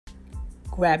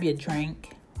Grab your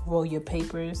drink, roll your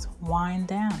papers, wind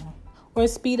down, or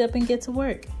speed up and get to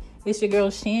work. It's your girl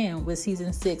Shan with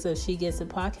season 6 of She Gets It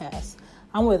podcast.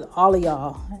 I'm with all of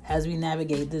y'all as we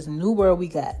navigate this new world we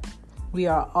got. We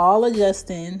are all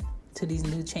adjusting to these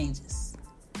new changes.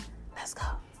 Let's go.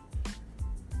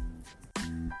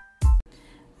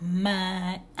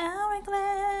 My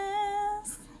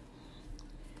Hourglass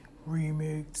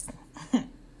remix.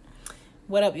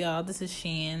 What up, y'all? This is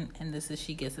Shan, and this is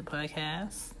She Gets It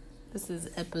podcast. This is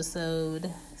episode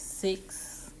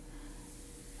 6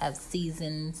 of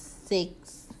season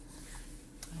 6.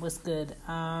 What's good?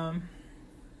 My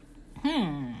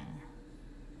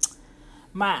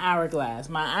hourglass.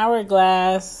 My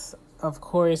hourglass, of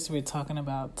course, we're talking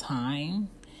about time,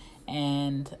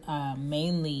 and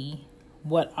mainly,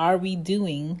 what are we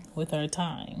doing with our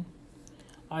time?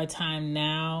 Our time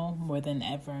now more than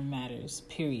ever matters,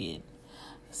 period.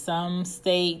 Some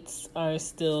states are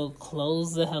still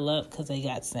closed the hell up because they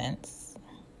got sense.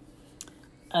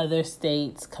 Other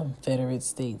states, Confederate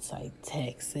states like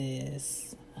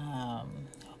Texas,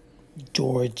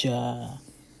 Georgia,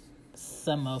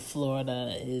 some of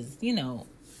Florida is, a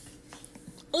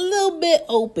little bit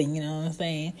open, you know what I'm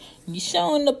saying? You're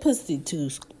showing the pussy too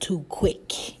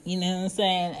quick, you know what I'm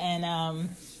saying? And,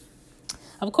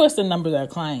 of course, the numbers are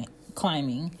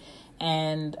climbing.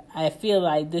 And I feel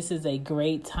like this is a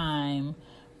great time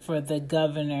for the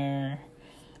governor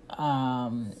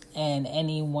and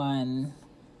anyone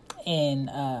in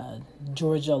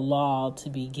Georgia law to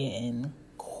be getting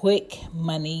quick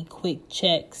money, quick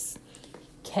checks,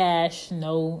 cash,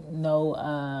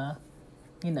 no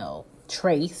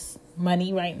trace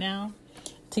money right now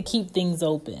to keep things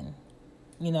open.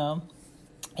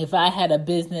 If I had a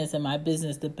business and my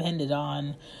business depended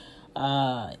on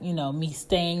me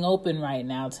staying open right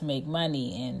now to make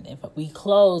money, and if we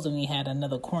closed and we had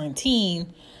another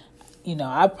quarantine,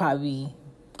 I'd probably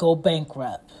go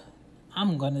bankrupt.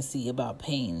 I'm going to see about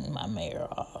paying my mayor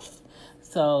off.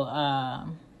 So,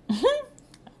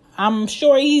 I'm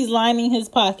sure he's lining his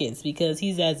pockets because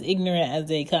he's as ignorant as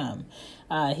they come.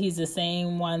 He's the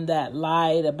same one that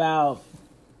lied about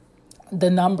the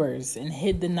numbers and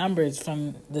hid the numbers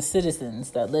from the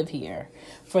citizens that live here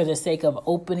for the sake of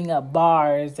opening up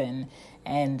bars and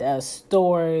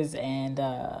stores and,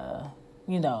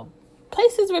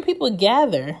 places where people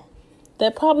gather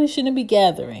that probably shouldn't be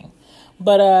gathering.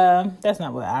 But that's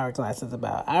not what Hourglass is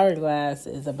about. Hourglass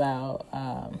is about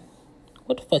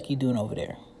what the fuck you doing over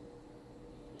there?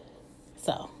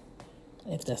 So,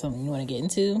 if that's something you want to get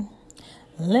into,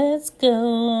 let's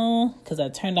go. Because I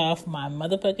turned off my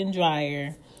motherfucking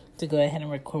dryer to go ahead and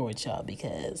record with y'all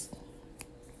because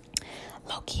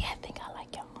low-key, I think I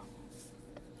like y'all.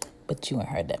 But you ain't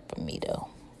heard that from me, though.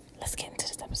 Let's get into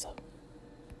this episode.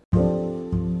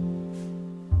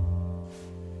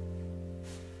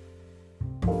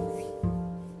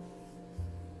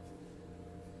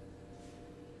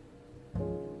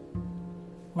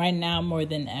 Right now, more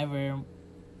than ever,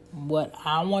 what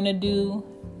I want to do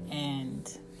and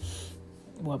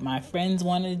what my friends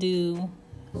want to do,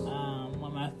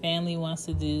 what my family wants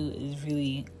to do is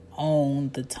really own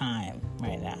the time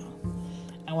right now.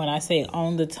 And when I say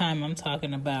own the time, I'm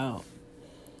talking about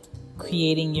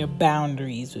creating your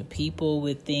boundaries with people,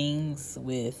 with things,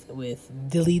 with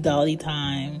dilly-dally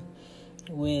time,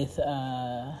 with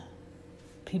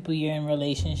people you're in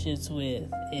relationships with.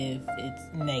 If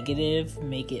it's negative,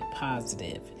 make it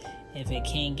positive. If it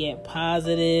can't get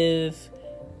positive,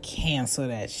 cancel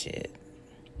that shit.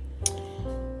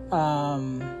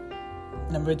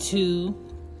 Number 2,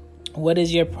 what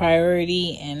is your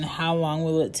priority and how long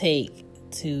will it take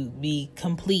to be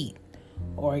complete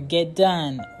or get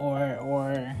done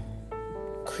or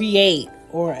create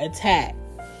or attack?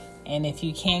 And if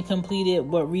you can't complete it,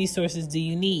 what resources do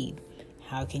you need?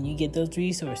 How can you get those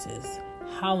resources?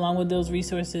 How long would those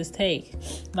resources take?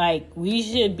 Like, we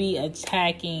should be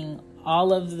attacking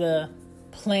all of the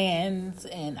plans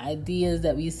and ideas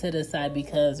that we set aside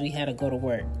because we had to go to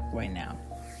work right now.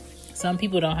 Some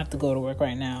people don't have to go to work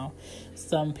right now.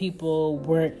 Some people,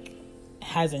 work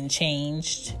hasn't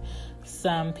changed.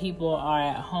 Some people are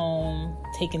at home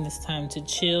taking this time to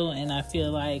chill, and I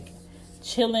feel like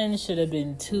chilling should have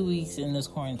been 2 weeks in this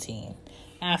quarantine.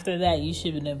 After that, you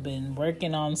should have been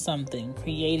working on something,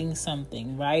 creating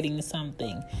something, writing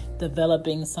something,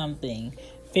 developing something,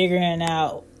 figuring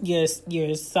out your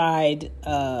side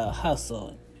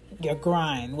hustle, your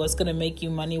grind, what's going to make you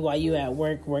money while you at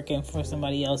work working for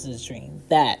somebody else's dream.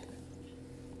 That.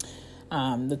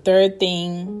 The third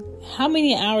thing, how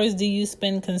many hours do you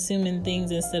spend consuming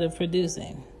things instead of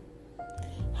producing?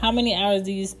 How many hours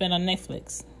do you spend on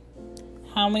Netflix?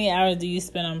 How many hours do you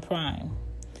spend on Prime?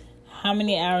 How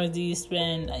many hours do you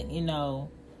spend,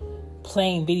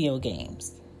 playing video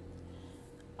games?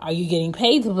 Are you getting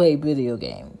paid to play video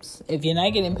games? If you're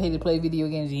not getting paid to play video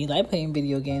games and you like playing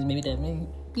video games, maybe that may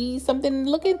be something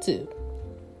to look into.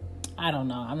 I don't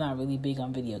know. I'm not really big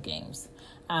on video games.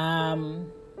 What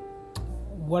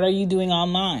are you doing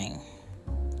online?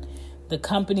 The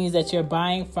companies that you're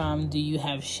buying from, do you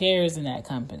have shares in that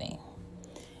company?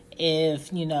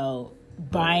 If,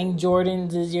 buying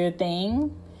Jordans is your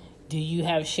thing, do you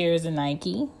have shares in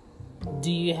Nike?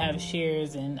 Do you have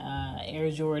shares in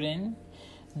Air Jordan?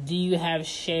 Do you have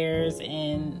shares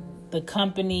in the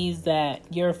companies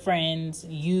that your friends,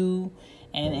 you,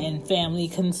 and family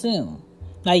consume?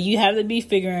 Like, you have to be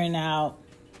figuring out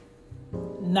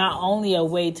not only a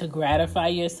way to gratify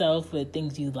yourself with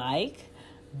things you like,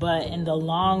 but in the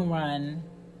long run,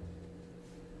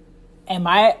 am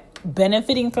I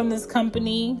benefiting from this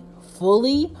company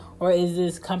fully, or is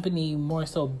this company more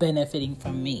so benefiting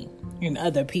from me and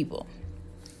other people?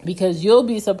 Because you'll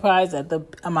be surprised at the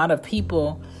amount of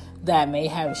people that may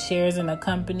have shares in a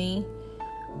company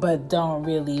but don't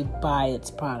really buy its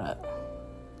product.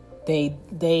 They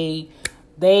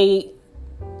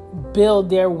build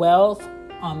their wealth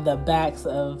on the backs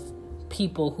of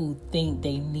people who think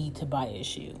they need to buy a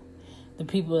shoe. The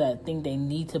people that think they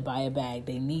need to buy a bag,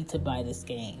 they need to buy this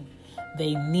game,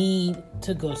 they need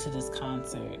to go to this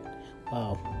concert.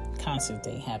 Well, concerts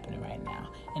ain't happening right now.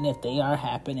 And if they are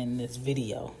happening in this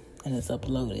video and it's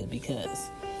uploaded, because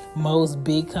most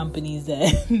big companies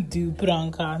that do put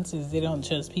on concerts, they don't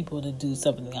trust people to do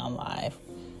something on live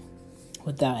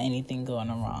without anything going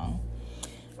wrong.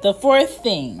 The fourth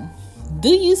thing, do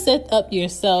you set up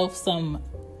yourself some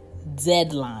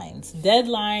deadlines?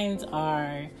 Deadlines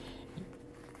are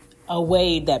a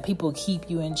way that people keep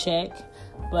you in check,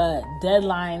 but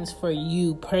deadlines for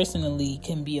you personally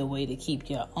can be a way to keep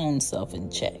your own self in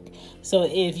check. So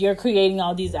if you're creating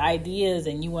all these ideas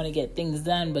and you want to get things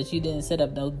done, but you didn't set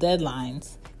up those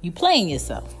deadlines, you're playing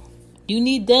yourself. You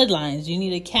need deadlines. You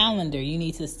need a calendar. You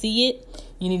need to see it.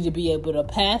 You need to be able to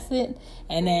pass it.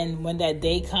 And then when that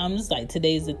day comes, like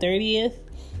today's the 30th,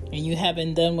 and you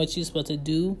haven't done what you're supposed to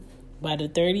do by the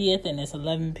 30th, and it's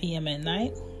 11 p.m. at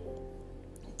night,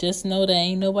 just know that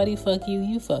ain't nobody fuck you.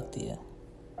 You fucked you.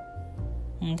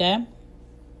 Okay?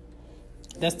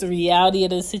 That's the reality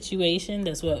of the situation.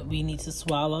 That's what we need to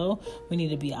swallow. We need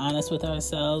to be honest with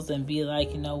ourselves and be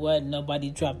like, you know what?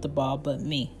 Nobody dropped the ball but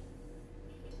me.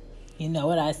 You know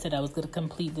what? I said I was going to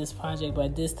complete this project by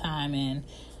this time, and,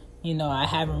 I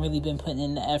haven't really been putting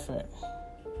in the effort.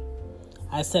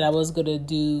 I said I was going to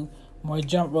do more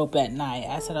jump rope at night.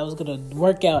 I said I was going to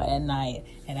work out at night,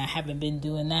 and I haven't been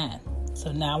doing that.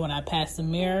 So now when I pass the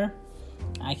mirror,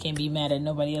 I can't be mad at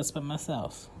nobody else but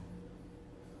myself.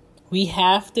 We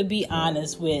have to be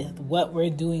honest with what we're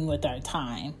doing with our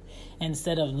time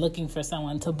instead of looking for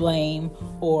someone to blame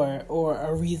or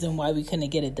a reason why we couldn't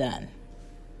get it done.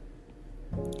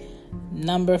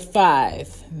 Number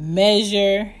 5,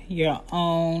 measure your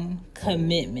own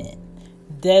commitment.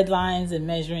 Deadlines and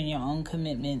measuring your own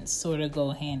commitment sort of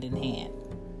go hand in hand.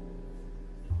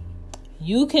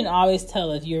 You can always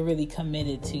tell if you're really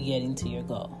committed to getting to your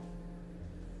goal.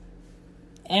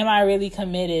 Am I really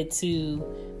committed to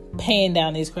paying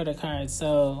down these credit cards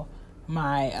so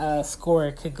my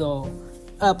score could go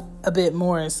up a bit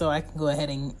more so I can go ahead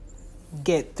and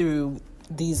get through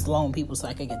these loan people so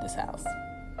I can get this house?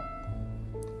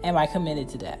 Am I committed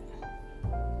to that?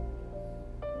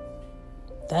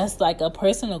 That's like a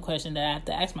personal question that I have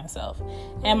to ask myself.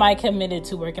 Am I committed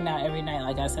to working out every night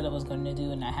like I said I was going to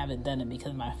do, and I haven't done it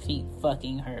because my feet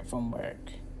fucking hurt from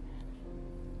work?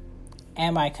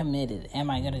 Am I committed? Am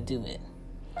I going to do it?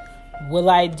 Will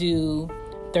I do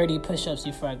 30 push-ups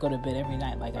before I go to bed every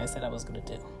night like I said I was going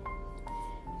to do?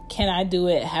 Can I do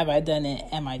it? Have I done it?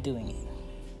 Am I doing it?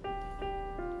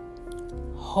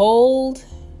 Hold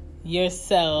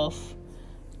yourself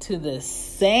to the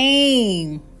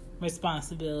same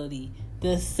responsibility,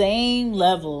 the same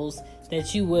levels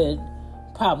that you would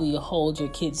probably hold your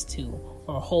kids to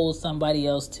or hold somebody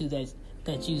else to that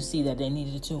you see that they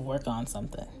needed to work on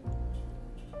something.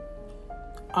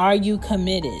 Are you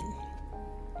committed?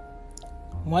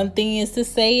 One thing is to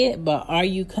say it, but are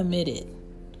you committed?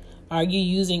 Are you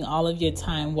using all of your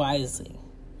time wisely?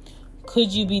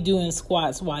 Could you be doing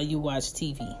squats while you watch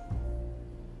TV?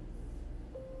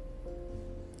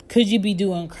 Could you be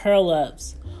doing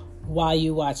curl-ups while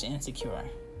you watch Insecure?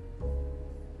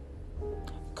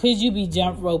 Could you be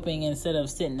jump roping instead of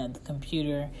sitting at the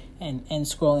computer and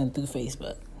scrolling through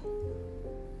Facebook?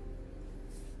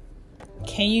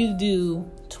 Can you do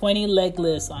 20 leg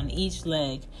lifts on each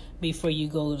leg before you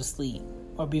go to sleep?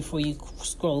 or before you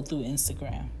scroll through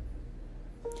Instagram?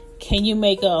 Can you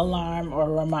make an alarm or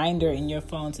a reminder in your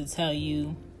phone to tell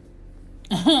you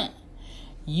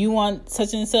you want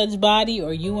such and such body,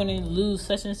 or you want to lose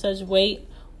such and such weight?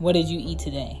 What did you eat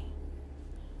today?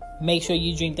 Make sure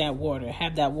you drink that water.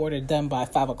 Have that water done by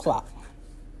 5 o'clock.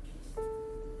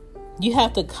 You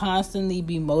have to constantly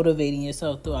be motivating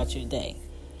yourself throughout your day.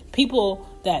 People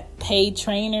that pay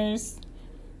trainers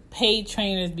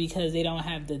because they don't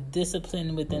have the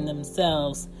discipline within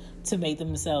themselves to make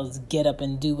themselves get up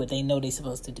and do what they know they're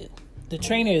supposed to do. The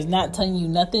trainer is not telling you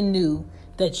nothing new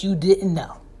that you didn't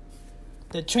know.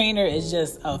 The trainer is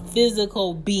just a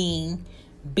physical being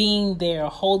there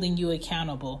holding you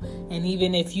accountable. And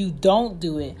even if you don't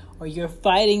do it or you're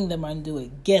fighting them on do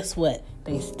it, guess what?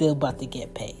 They still about to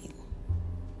get paid.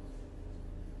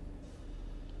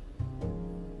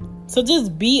 So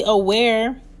just be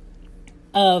aware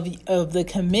of the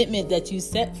commitment that you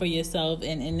set for yourself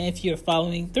and if you're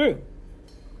following through.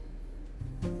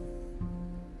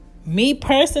 Me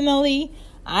personally,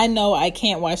 I know I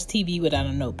can't watch TV without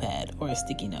a notepad or a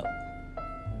sticky note.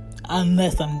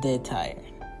 Unless I'm dead tired.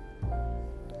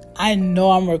 I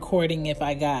know I'm recording if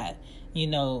I got,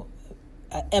 an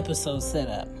episode set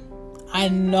up. I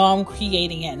know I'm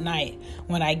creating at night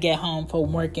when I get home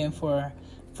from working for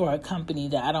a company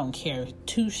that I don't care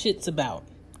two shits about.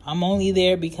 I'm only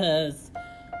there because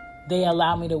they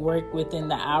allow me to work within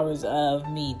the hours of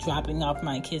me dropping off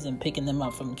my kids and picking them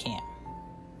up from camp.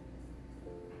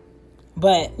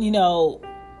 But,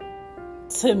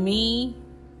 to me,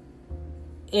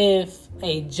 if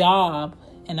a job,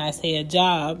 and I say a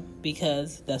job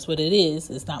because that's what it is,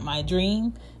 it's not my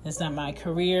dream, it's not my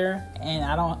career, and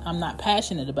I'm not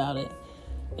passionate about it.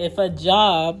 If a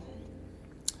job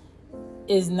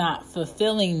is not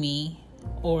fulfilling me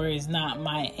or is not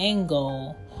my end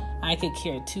goal, I could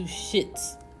care two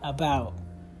shits about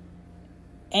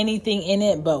anything in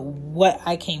it but what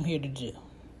I came here to do.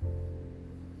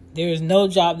 There is no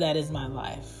job that is my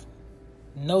life.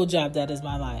 No job that is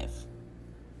my life.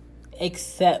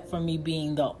 Except for me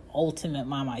being the ultimate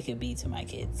mom I could be to my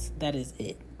kids. That is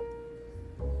it.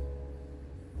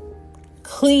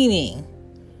 Cleaning.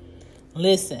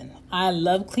 Listen, I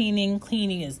love cleaning.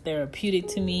 Cleaning is therapeutic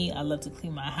to me. I love to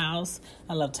clean my house.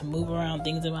 I love to move around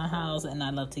things in my house. And I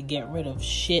love to get rid of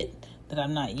shit that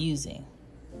I'm not using.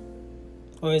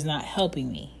 Or is not helping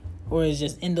me. Or is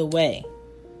just in the way.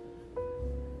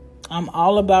 I'm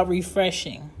all about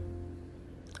refreshing.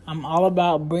 I'm all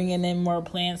about bringing in more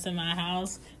plants in my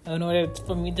house in order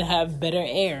for me to have better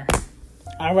air.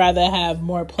 I'd rather have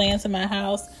more plants in my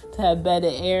house to have better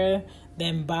air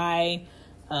than buy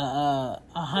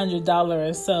 $100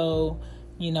 or so,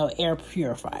 air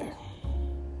purifier.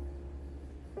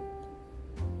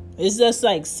 It's just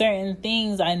like certain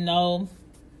things I know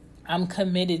I'm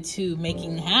committed to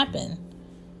making happen.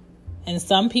 And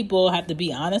some people have to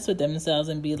be honest with themselves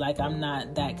and be like, I'm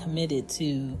not that committed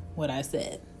to what I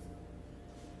said.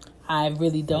 I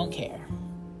really don't care.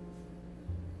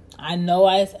 I know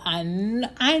I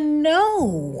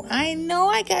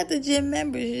got the gym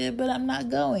membership, but I'm not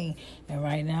going. And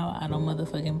right now, I don't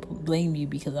motherfucking blame you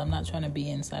because I'm not trying to be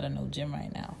inside of no gym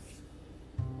right now.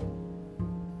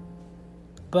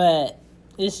 But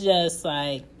it's just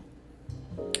like,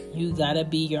 you gotta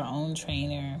be your own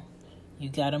trainer. You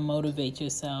gotta motivate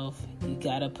yourself. You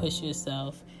gotta push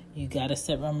yourself. You gotta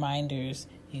set reminders.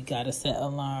 You gotta set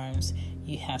alarms.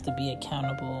 You have to be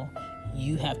accountable.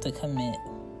 You have to commit.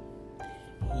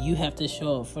 You have to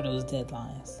show up for those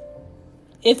deadlines.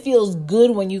 It feels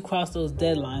good when you cross those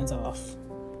deadlines off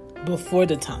before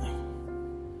the time.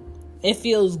 It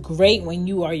feels great when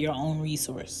you are your own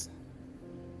resource.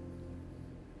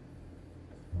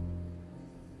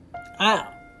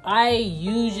 I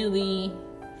usually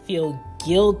feel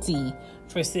guilty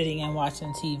for sitting and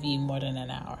watching TV more than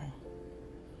an hour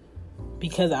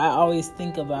because I always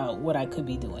think about what I could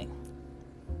be doing.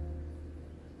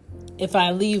 If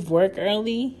I leave work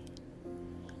early,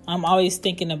 I'm always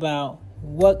thinking about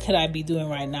what could I be doing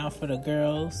right now for the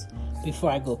girls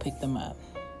before I go pick them up.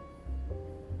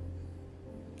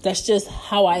 That's just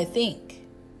how I think.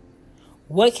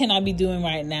 What can I be doing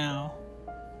right now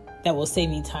that will save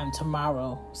me time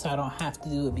tomorrow so I don't have to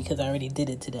do it because I already did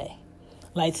it today?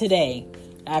 Like today,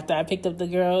 after I picked up the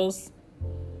girls,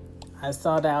 I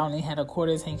saw that I only had a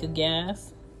quarter tank of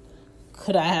gas.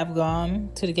 Could I have gone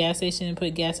to the gas station and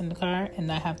put gas in the car and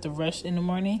not have to rush in the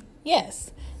morning?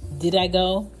 Yes. Did I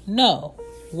go? No.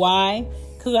 Why?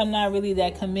 Because I'm not really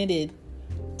that committed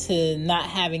to not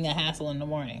having a hassle in the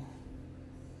morning.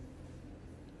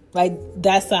 Like,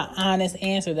 that's an honest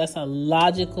answer. That's a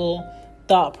logical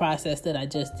thought process that I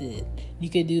just did. You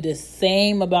could do the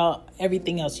same about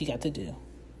everything else you got to do.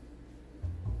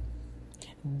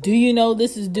 Do you know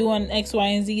this is due on X, Y,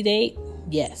 and Z date?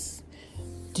 Yes.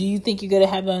 Do you think you're going to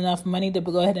have enough money to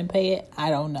go ahead and pay it? I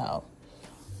don't know.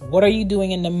 What are you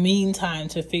doing in the meantime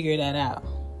to figure that out?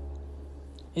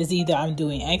 It's either I'm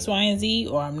doing X, Y, and Z,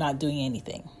 or I'm not doing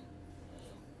anything.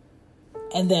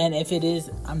 And then if it is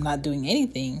I'm not doing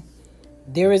anything,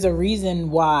 there is a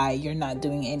reason why you're not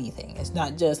doing anything. It's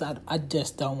not just I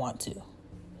just don't want to.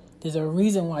 There's a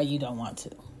reason why you don't want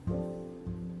to.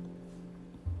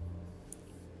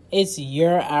 It's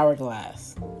your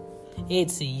hourglass.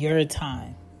 It's your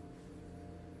time.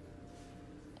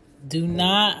 Do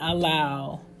not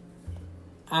allow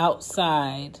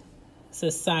outside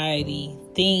society,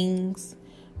 things,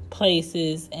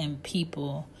 places, and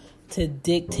people to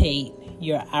dictate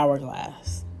your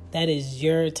hourglass. That is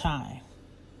your time.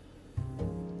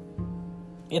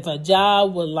 If a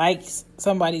job would like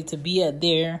somebody to be at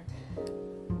their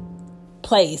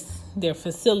place, their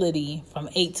facility from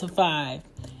 8 to 5,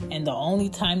 and the only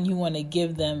time you want to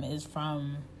give them is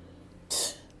from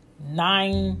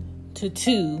 9 to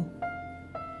 2,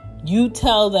 you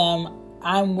tell them,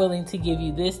 I'm willing to give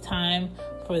you this time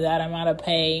for that amount of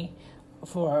pay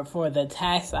for the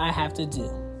task I have to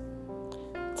do.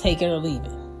 Take it or leave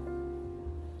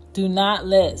it. Do not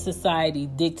let society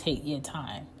dictate your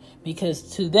time,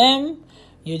 because to them,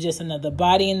 you're just another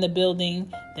body in the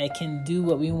building that can do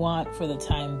what we want for the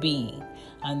time being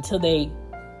until they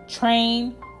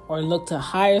train or look to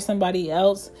hire somebody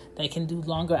else that can do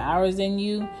longer hours than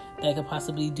you, that could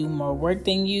possibly do more work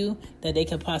than you, that they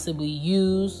could possibly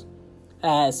use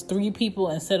as 3 people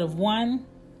instead of 1.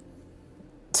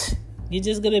 You're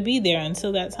just going to be there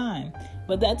until that time.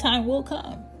 But that time will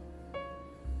come.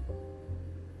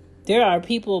 There are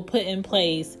people put in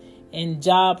place in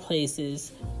job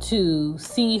places to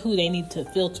see who they need to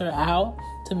filter out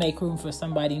to make room for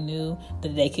somebody new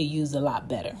that they could use a lot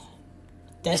better.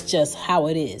 That's just how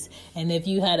it is. And if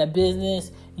you had a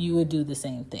business, you would do the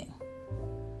same thing.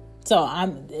 So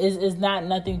it's not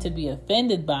nothing to be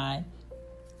offended by.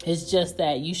 It's just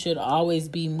that you should always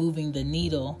be moving the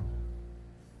needle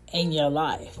in your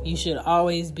life. You should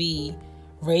always be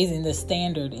raising the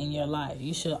standard in your life.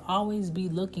 You should always be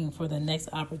looking for the next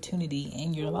opportunity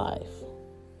in your life.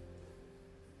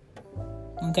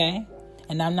 Okay?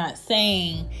 And I'm not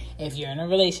saying if you're in a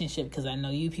relationship, because I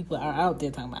know you people are out there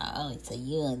talking about, oh, so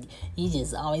you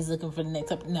just always looking for the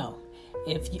next up. No.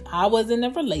 I was in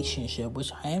a relationship,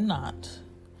 which I am not.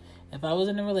 If I was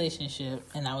in a relationship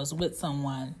and I was with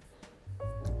someone,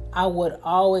 I would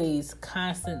always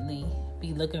constantly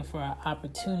be looking for an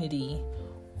opportunity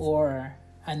or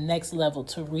a next level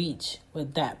to reach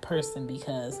with that person,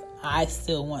 because I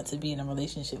still want to be in a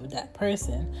relationship with that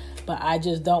person, but I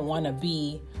just don't want to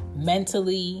be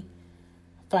mentally,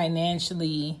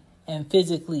 financially, and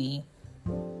physically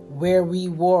where we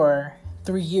were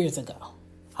 3 years ago.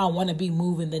 I want to be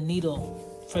moving the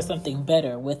needle for something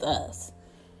better with us.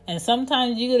 And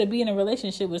sometimes you're going to be in a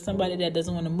relationship with somebody that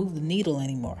doesn't want to move the needle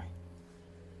anymore.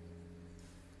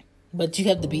 But you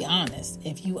have to be honest.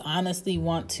 If you honestly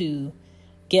want to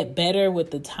get better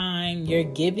with the time you're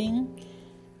giving,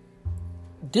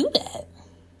 do that.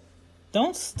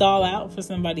 Don't stall out for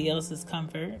somebody else's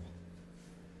comfort.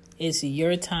 It's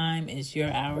your time. It's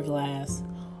your hourglass.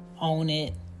 Own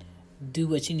it. Do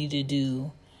what you need to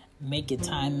do. Make your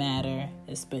time matter,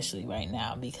 especially right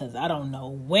now, because I don't know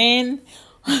when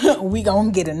we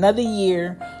gonna get another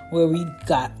year where we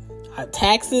got our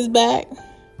taxes back.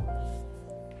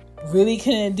 Really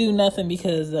couldn't do nothing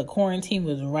because the quarantine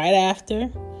was right after.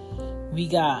 We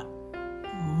got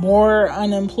more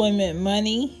unemployment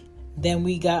money than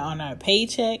we got on our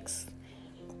paychecks.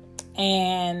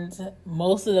 And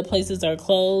most of the places are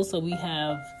closed, so we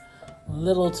have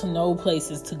little to no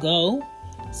places to go.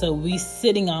 So we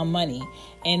sitting on money.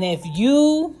 And if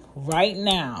you right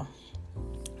now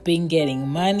been getting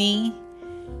money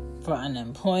for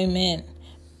unemployment,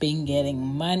 been getting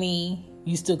money,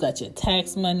 you still got your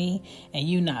tax money, and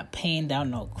you not paying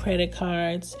down no credit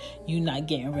cards, you not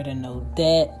getting rid of no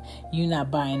debt, you not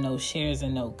buying no shares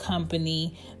in no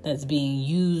company that's being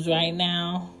used right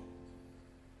now,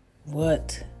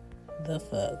 what the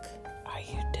fuck are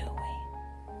you doing?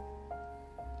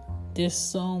 There's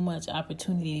so much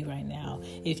opportunity right now.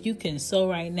 If you can sew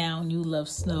right now and you love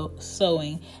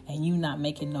sewing and you not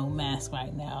making no mask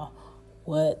right now,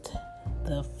 what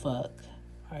the fuck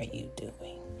are you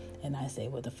doing? And I say,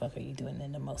 what the fuck are you doing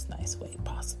in the most nice way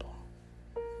possible?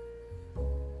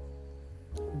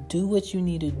 Do what you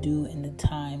need to do in the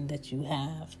time that you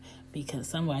have, because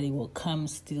somebody will come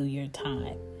steal your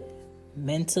time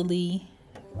mentally,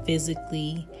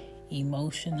 physically,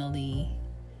 emotionally,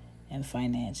 and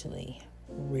financially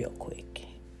real quick.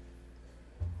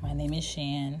 My name is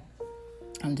Shan.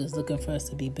 I'm just looking for us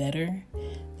to be better.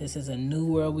 This is a new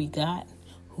world we got.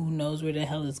 Who knows where the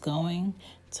hell it's going?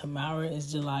 Tomorrow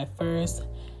is July 1st.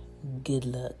 Good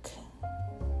luck.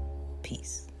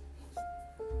 Peace.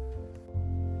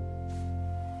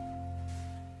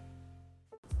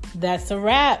 That's a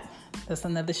wrap. That's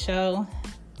another show.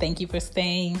 Thank you for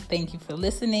staying. Thank you for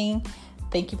listening.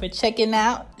 Thank you for checking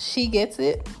out She Gets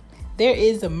It. There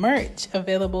is a merch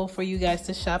available for you guys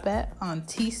to shop at on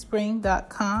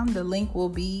teespring.com. The link will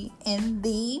be in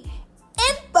the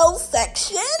info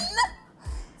section.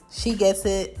 She Gets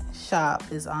It shop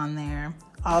is on there.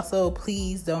 Also,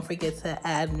 please don't forget to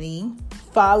add me.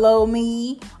 Follow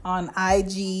me on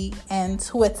IG and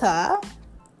Twitter.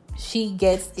 She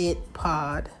Gets It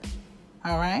Pod.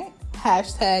 All right?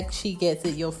 Hashtag She Gets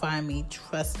It. You'll find me.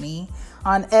 Trust me.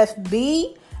 On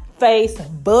FB,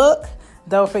 Facebook.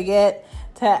 Don't forget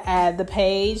to add the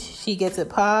page She Gets It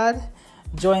Pod.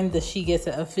 Join the She Gets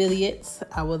It affiliates.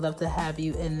 I would love to have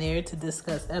you in there to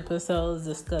discuss episodes,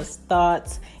 discuss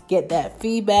thoughts, get that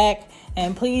feedback.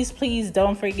 And please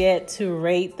don't forget to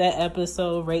rate the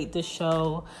episode, rate the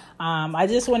show. I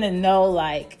just want to know,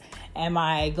 am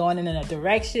I going in a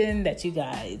direction that you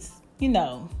guys,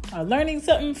 are learning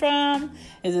something from?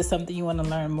 Is it something you want to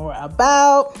learn more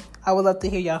about? I would love to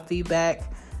hear y'all feedback.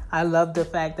 I love the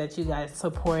fact that you guys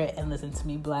support and listen to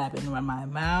me blab and run my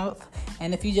mouth.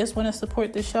 And if you just want to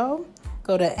support the show,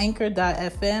 go to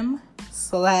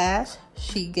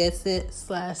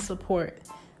anchor.fm/SheGetsIt/support.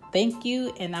 Thank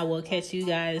you, and I will catch you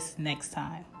guys next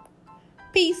time.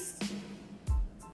 Peace.